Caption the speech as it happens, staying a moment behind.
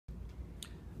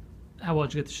How well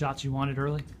did you get the shots you wanted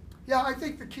early? Yeah, I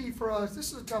think the key for us,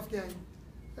 this is a tough game.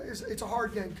 It's a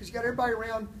hard game because you got everybody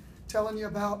around telling you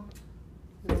about,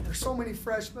 there's so many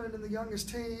freshmen and the youngest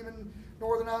team, and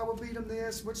Northern Iowa beat them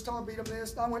this, Wichita beat them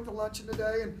this. And I went to luncheon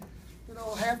today, and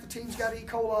half the team's got E.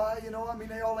 coli.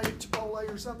 They all ate Chipotle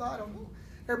or something. I don't know.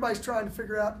 Everybody's trying to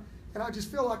figure out, and I just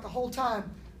feel like the whole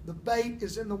time the bait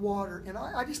is in the water, and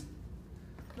I just,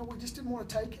 we just didn't want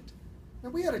to take it.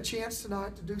 And we had a chance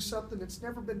tonight to do something that's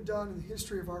never been done in the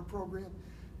history of our program,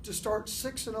 to start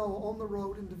 6-0 on the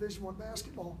road in Division I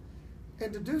basketball,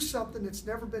 and to do something that's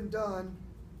never been done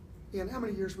in how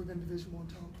many years we've been Division I,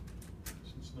 Tom?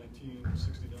 Since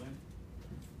 1969.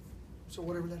 So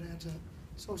whatever that adds up.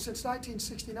 So since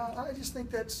 1969, I just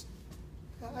think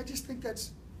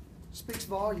that's speaks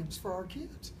volumes for our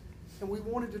kids, and we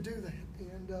wanted to do that,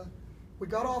 and we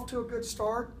got off to a good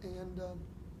start, and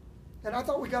I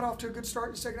thought we got off to a good start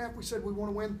in the second half. We said we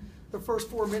want to win the first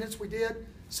 4 minutes. We did.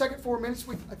 Second 4 minutes,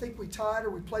 I think we tied or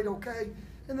we played okay,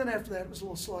 and then after that it was a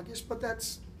little sluggish. But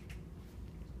that's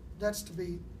to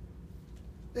be.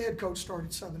 The head coach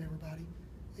started subbing everybody,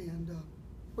 and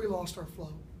we lost our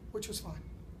flow, which was fine.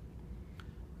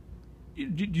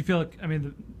 Do you feel like,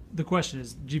 the question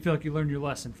is, do you feel like you learned your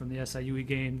lesson from the SIU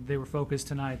game? They were focused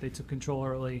tonight. They took control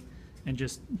early, and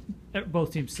just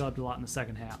both teams subbed a lot in the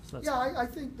second half. So I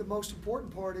think the most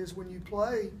important part is when you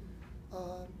play,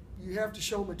 you have to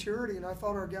show maturity, and I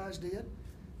thought our guys did.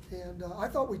 And I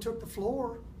thought we took the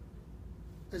floor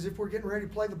as if we're getting ready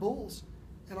to play the Bulls,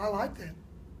 and I like that.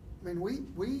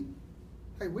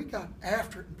 We got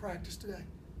after it in practice today.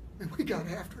 We got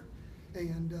after it,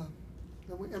 and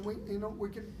we're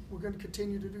going to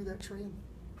continue to do that trend.